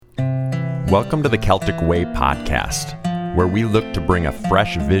Welcome to the Celtic Way podcast, where we look to bring a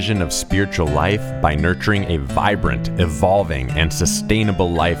fresh vision of spiritual life by nurturing a vibrant, evolving, and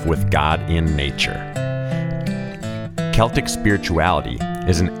sustainable life with God in nature. Celtic spirituality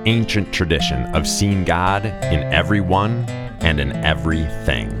is an ancient tradition of seeing God in everyone and in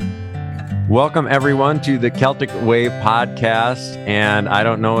everything. Welcome, everyone, to the Celtic Way podcast. And I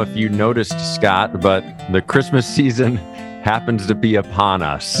don't know if you noticed, Scott, but the Christmas season happens to be upon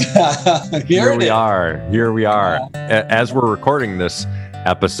us. Here we are. As we're recording this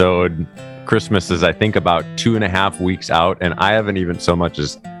episode, Christmas is, I think, about 2.5 weeks out, and I haven't even so much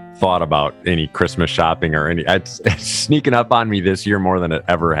as thought about any Christmas shopping or it's sneaking up on me this year more than it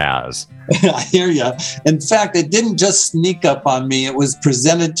ever has. I hear you. In fact, it didn't just sneak up on me. It was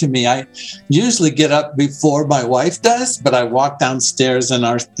presented to me. I usually get up before my wife does, but I walk downstairs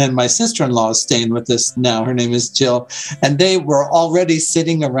and my sister-in-law is staying with us now. Her name is Jill. And they were already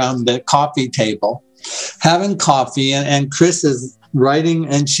sitting around the coffee table having coffee. And Chris is writing,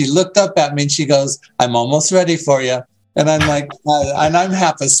 and she looked up at me and she goes, "I'm almost ready for you." And I'm like, and I'm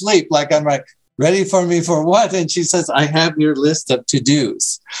half asleep. I'm like, ready for me for what? And she says, "I have your list of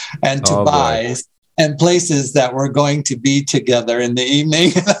to-dos and to buys and places that we're going to be together in the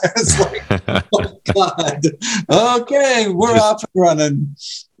evening." And I was like, oh God, okay, we're off and running.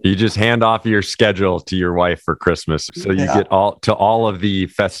 You just hand off your schedule to your wife for Christmas. So you get all of the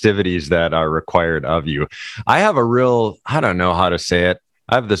festivities that are required of you. I have I don't know how to say it.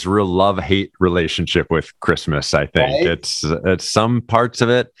 I have this real love-hate relationship with Christmas, I think. Right? It's some parts of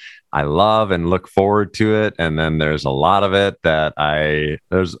it I love and look forward to it. And then there's a lot of it that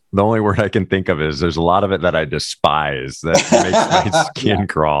the only word I can think of is there's a lot of it that I despise that makes my skin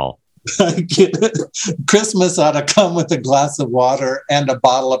crawl. Christmas ought to come with a glass of water and a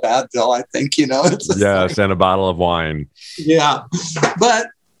bottle of Advil, I think, Yes, and a bottle of wine. Yeah. But,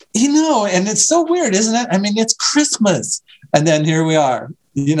 and it's so weird, isn't it? I mean, it's Christmas. And then here we are,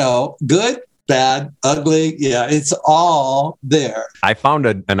 good, bad, ugly. Yeah, it's all there. I found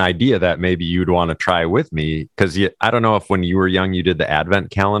an idea that maybe you'd want to try with me, because I don't know if when you were young, you did the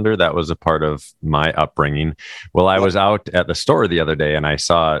Advent calendar. That was a part of my upbringing. Well, I was out at the store the other day and I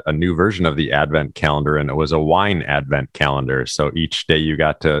saw a new version of the Advent calendar, and it was a wine Advent calendar. So each day you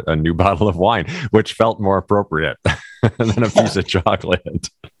got a new bottle of wine, which felt more appropriate than a piece of chocolate.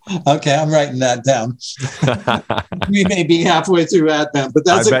 Okay, I'm writing that down. We may be halfway through Advent, but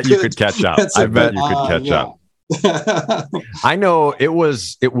I bet you could catch up. I know it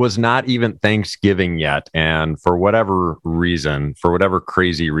was not even Thanksgiving yet. And for whatever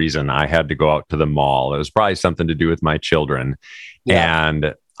crazy reason, I had to go out to the mall. It was probably something to do with my children. Yeah.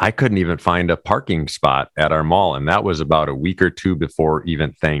 And I couldn't even find a parking spot at our mall. And that was about a week or two before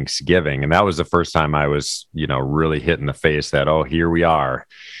even Thanksgiving. And that was the first time I was, really hit in the face that, here we are.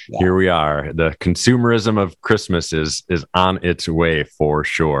 Yeah. Here we are. The consumerism of Christmas is on its way for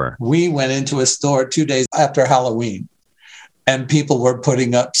sure. We went into a store 2 days after Halloween and people were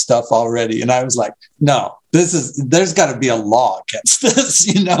putting up stuff already. And I was like, no, there's got to be a law against this.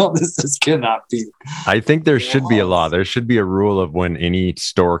 This cannot be. I think there should be a law. There should be a rule of when any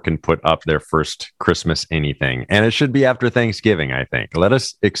store can put up their first Christmas anything. And it should be after Thanksgiving, I think. Let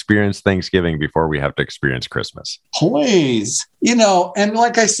us experience Thanksgiving before we have to experience Christmas. Please. And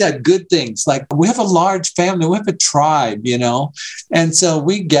like I said, good things. Like we have a large family, we have a tribe, and so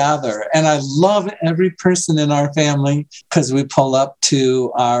we gather. And I love every person in our family because we pull up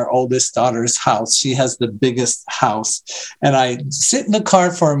to our oldest daughter's house. She has the biggest house. And I sit in the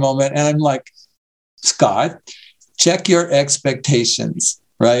car for a moment and I'm like, Scott, check your expectations,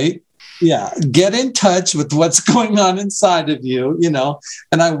 right? Yeah. Get in touch with what's going on inside of you,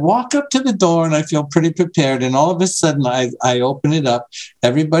 and I walk up to the door and I feel pretty prepared. And all of a sudden I open it up.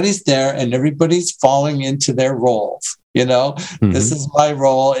 Everybody's there and everybody's falling into their roles. Mm-hmm. This is my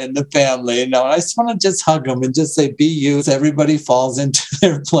role in the family. And I just want to just hug them and just say, be you. Everybody falls into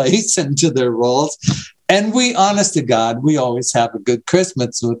their place, into their roles. And honest to God, we always have a good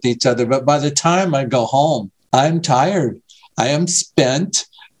Christmas with each other. But by the time I go home, I'm tired. I am spent.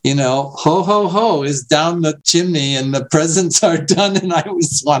 Ho, ho, ho is down the chimney and the presents are done. And I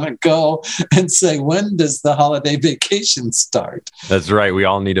just want to go and say, when does the holiday vacation start? That's right. We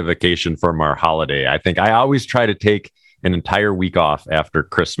all need a vacation from our holiday. I think I always try to take an entire week off after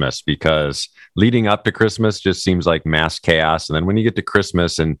Christmas because leading up to Christmas just seems like mass chaos. And then when you get to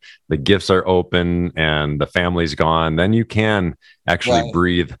Christmas and the gifts are open and the family's gone, then you can actually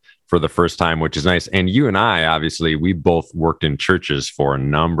breathe for the first time, which is nice. And you and I, obviously, we both worked in churches for a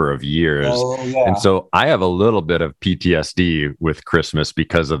number of years. Oh, yeah. And so I have a little bit of PTSD with Christmas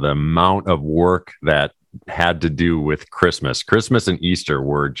because of the amount of work that had to do with Christmas. Christmas and Easter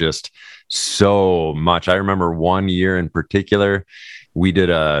were just so much. I remember one year in particular, we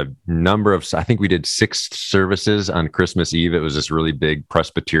did I think we did 6 services on Christmas Eve. It was this really big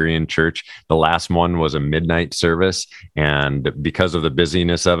Presbyterian church. The last one was a midnight service. And because of the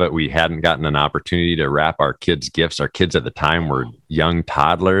busyness of it, we hadn't gotten an opportunity to wrap our kids' gifts. Our kids at the time were young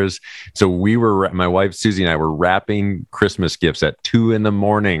toddlers. So my wife, Susie, and I were wrapping Christmas gifts at 2 a.m.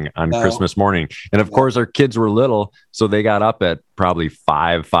 on Christmas morning. And of course, our kids were little, so they got up at probably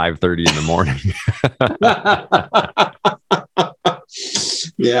 5:30 in the morning.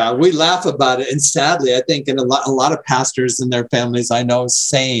 Yeah, we laugh about it. And sadly, I think in a lot of pastors and their families, I know,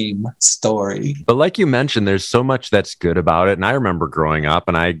 same story. But like you mentioned, there's so much that's good about it. And I remember growing up,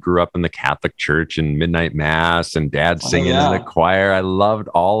 and I grew up in the Catholic Church and midnight mass and dad singing in the choir. I loved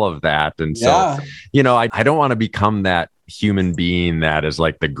all of that. And so, I don't want to become that human being that is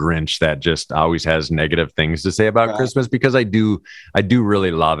like the Grinch that just always has negative things to say about Christmas, because I do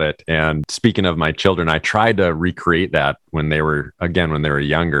really love it. And speaking of my children, I tried to recreate that when they were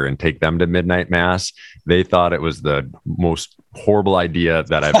younger and take them to midnight mass. They thought it was the most horrible idea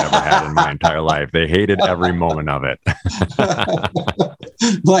that I've ever had in my entire life. They hated every moment of it.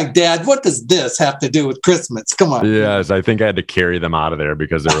 Like, Dad, what does this have to do with Christmas? Come on. Yes, I think I had to carry them out of there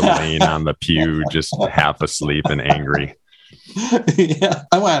because they were laying on the pew, just half asleep and angry. Yeah,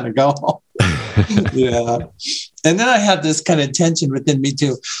 I want to go home. Yeah. And then I had this kind of tension within me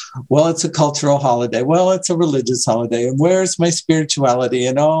too. Well, it's a cultural holiday. Well, it's a religious holiday. And where's my spirituality?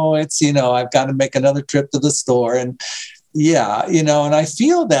 And it's, I've got to make another trip to the store. And and I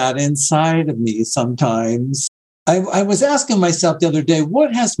feel that inside of me sometimes. I was asking myself the other day,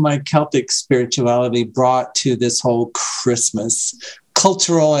 what has my Celtic spirituality brought to this whole Christmas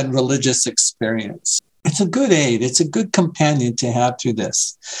cultural and religious experience? It's a good aid. It's a good companion to have through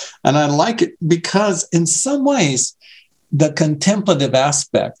this. And I like it because in some ways, the contemplative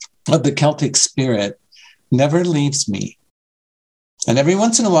aspect of the Celtic spirit never leaves me. And every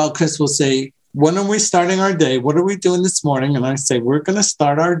once in a while, Chris will say, when are we starting our day? What are we doing this morning? And I say, we're going to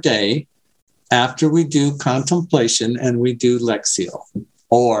start our day after we do contemplation and we do Lectio.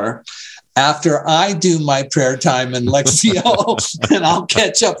 Or after I do my prayer time in Lectio, and I'll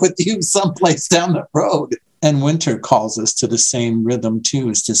catch up with you someplace down the road. And winter calls us to the same rhythm too,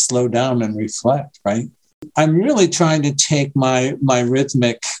 is to slow down and reflect, right? I'm really trying to take my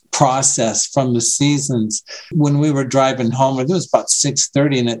rhythmic process from the seasons. When we were driving home, it was about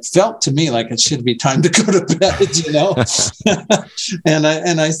 6:30, and it felt to me like it should be time to go to bed,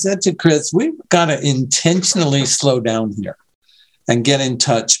 and I said to Chris, we've got to intentionally slow down here and get in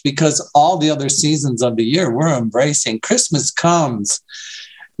touch, because all the other seasons of the year we're embracing. Christmas comes,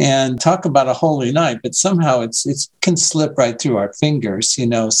 and talk about a holy night, but somehow it can slip right through our fingers,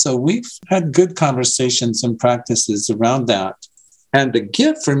 So we've had good conversations and practices around that. And the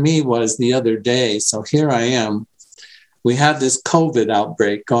gift for me was the other day. So here I am. We had this COVID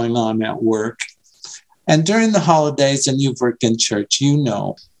outbreak going on at work. And during the holidays, and you've worked in church,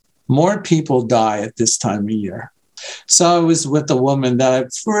 more people die at this time of year. So I was with a woman that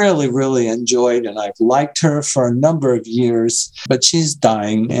I've really, really enjoyed, and I've liked her for a number of years, but she's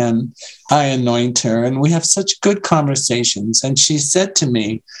dying, and I anoint her, and we have such good conversations. And she said to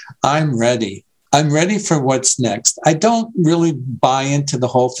me, I'm ready. I'm ready for what's next. I don't really buy into the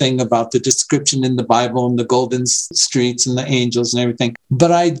whole thing about the description in the Bible and the golden streets and the angels and everything,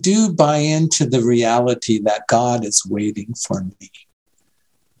 but I do buy into the reality that God is waiting for me.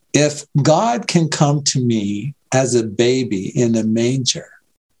 If God can come to me as a baby in a manger,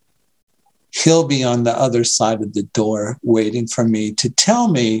 he'll be on the other side of the door waiting for me to tell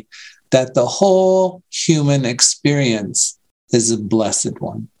me that the whole human experience is a blessed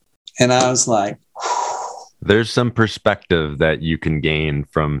one. And I was like, there's some perspective that you can gain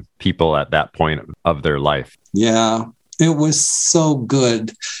from people at that point of their life. Yeah, it was so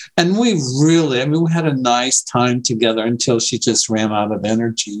good. And we had a nice time together until she just ran out of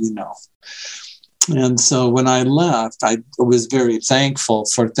energy, And so when I left, I was very thankful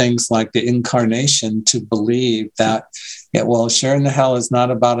for things like the incarnation, to believe that, sure in the hell is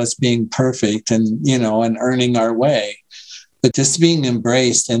not about us being perfect and earning our way, but just being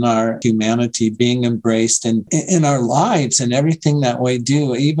embraced in our humanity, being embraced in our lives and everything that we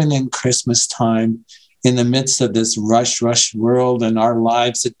do, even in Christmas time. in the midst of this rush world, and our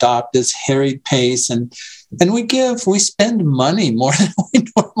lives adopt this harried pace, and we spend money more than we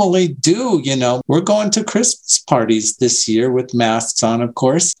normally do. We're going to Christmas parties this year with masks on, of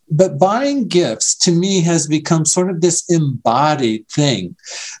course, but buying gifts to me has become sort of this embodied thing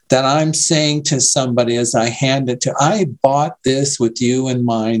that I'm saying to somebody as I hand it to, I bought this with you in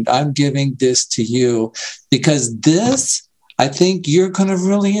mind. I'm giving this to you because this, I think you're going to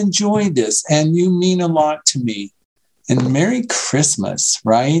really enjoy this, and you mean a lot to me. And Merry Christmas,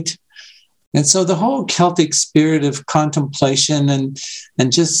 right? And so the whole Celtic spirit of contemplation and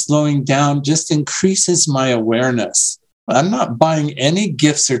just slowing down just increases my awareness. I'm not buying any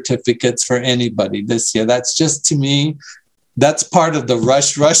gift certificates for anybody this year. That's just, to me, that's part of the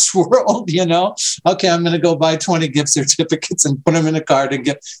rush world, Okay, I'm going to go buy 20 gift certificates and put them in a card and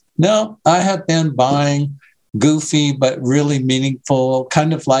get. No, I have been buying goofy but really meaningful,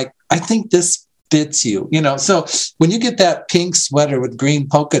 kind of like, I think this fits you, So when you get that pink sweater with green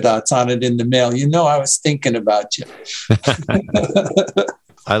polka dots on it in the mail, I was thinking about you.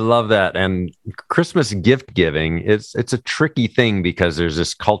 I love that. And Christmas gift giving, it's a tricky thing because there's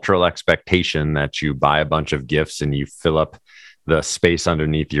this cultural expectation that you buy a bunch of gifts and you fill up the space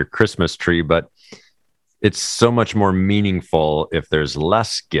underneath your Christmas tree. But it's so much more meaningful if there's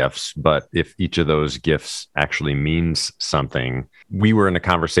less gifts, but if each of those gifts actually means something. We were in a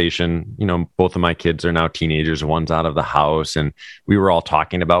conversation, both of my kids are now teenagers, one's out of the house, and we were all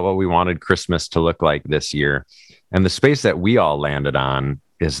talking about what we wanted Christmas to look like this year. And the space that we all landed on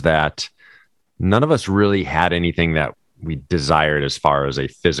is that none of us really had anything that we desired as far as a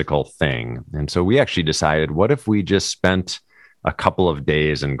physical thing. And so we actually decided, what if we just spent a couple of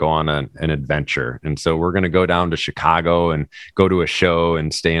days and go on an adventure? And so we're going to go down to Chicago and go to a show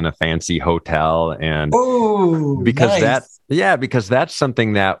and stay in a fancy hotel. And because because that's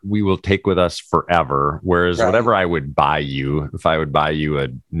something that we will take with us forever. Whereas whatever I would buy you, if I would buy you a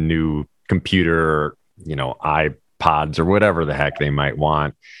new computer, iPods or whatever the heck they might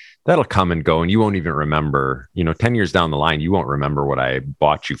want, that'll come and go. And you won't even remember, 10 years down the line, you won't remember what I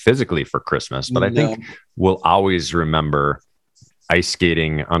bought you physically for Christmas. But I think we'll always remember ice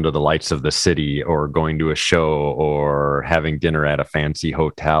skating under the lights of the city, or going to a show, or having dinner at a fancy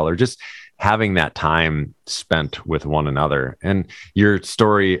hotel, or just having that time spent with one another. And your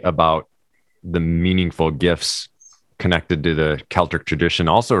story about the meaningful gifts connected to the Celtic tradition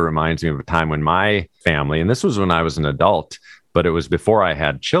also reminds me of a time when my family, and this was when I was an adult, but it was before I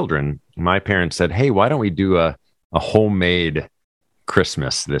had children, my parents said, hey, why don't we do a homemade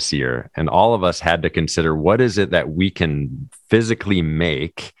Christmas this year? And all of us had to consider, what is it that we can physically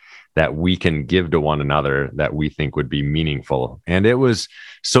make that we can give to one another that we think would be meaningful? And it was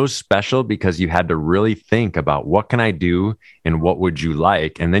so special because you had to really think about, what can I do and what would you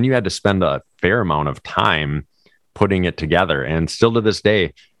like? And then you had to spend a fair amount of time putting it together. And still to this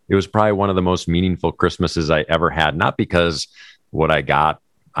day, it was probably one of the most meaningful Christmases I ever had. Not because what I got,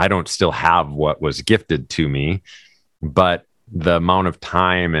 I don't still have what was gifted to me, but the amount of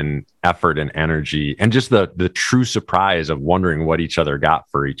time and effort and energy and just the true surprise of wondering what each other got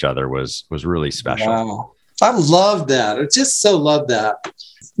for each other was really special. Wow. I love that. I just so love that.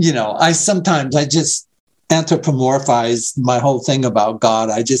 I just anthropomorphize my whole thing about God.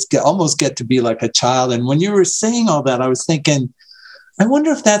 I just almost get to be like a child. And when you were saying all that, I was thinking, I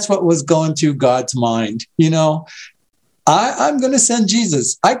wonder if that's what was going through God's mind. I'm going to send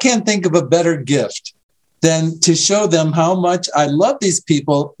Jesus. I can't think of a better gift than to show them how much I love these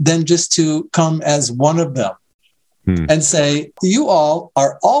people, than just to come as one of them and say, you all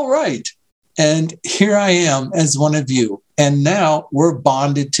are all right. And here I am as one of you. And now we're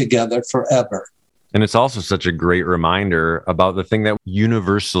bonded together forever. And it's also such a great reminder about the thing that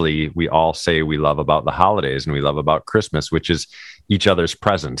universally we all say we love about the holidays and we love about Christmas, which is each other's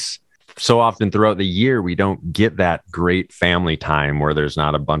presence. So often throughout the year, we don't get that great family time where there's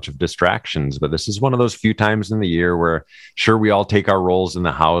not a bunch of distractions. But this is one of those few times in the year where, sure, we all take our roles in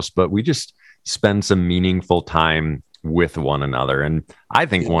the house, but we just spend some meaningful time with one another. And I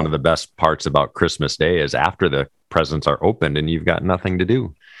think one of the best parts about Christmas Day is after the presents are opened and you've got nothing to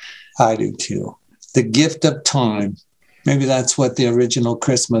do. I do too. The gift of time. Maybe that's what the original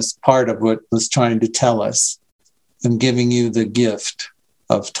Christmas part of it was trying to tell us. I'm giving you the gift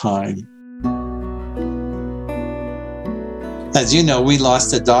of time. As you know, we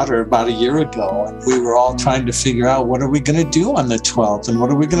lost a daughter about a year ago, and we were all trying to figure out, what are we going to do on the 12th, and what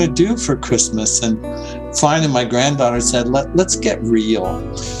are we going to do for Christmas? And finally, my granddaughter said, let's get real.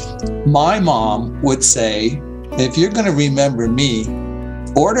 My mom would say, if you're going to remember me,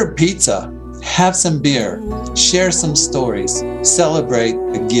 order pizza have some beer, share some stories, celebrate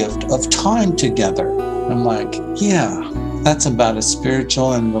the gift of time together. I'm like, yeah, that's about as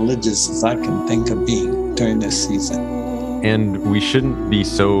spiritual and religious as I can think of being during this season. And we shouldn't be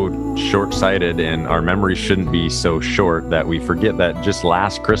so short-sighted, and our memory shouldn't be so short that we forget that just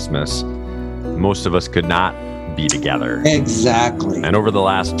last Christmas, most of us could not be together. Exactly. And over the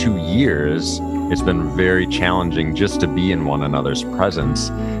last 2 years, it's been very challenging just to be in one another's presence.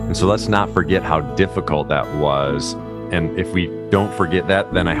 And so let's not forget how difficult that was. And if we don't forget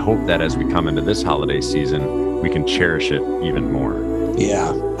that, then I hope that as we come into this holiday season, we can cherish it even more.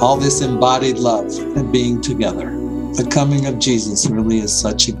 Yeah, all this embodied love and being together. The coming of Jesus really is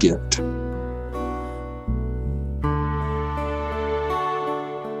such a gift.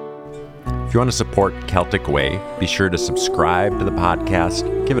 If you want to support Celtic Way, be sure to subscribe to the podcast,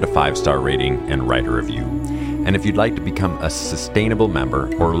 give it a 5-star rating, and write a review. And if you'd like to become a sustainable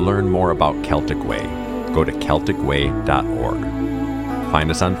member or learn more about Celtic Way, go to CelticWay.org. Find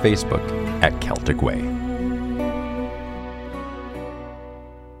us on Facebook at Celtic Way.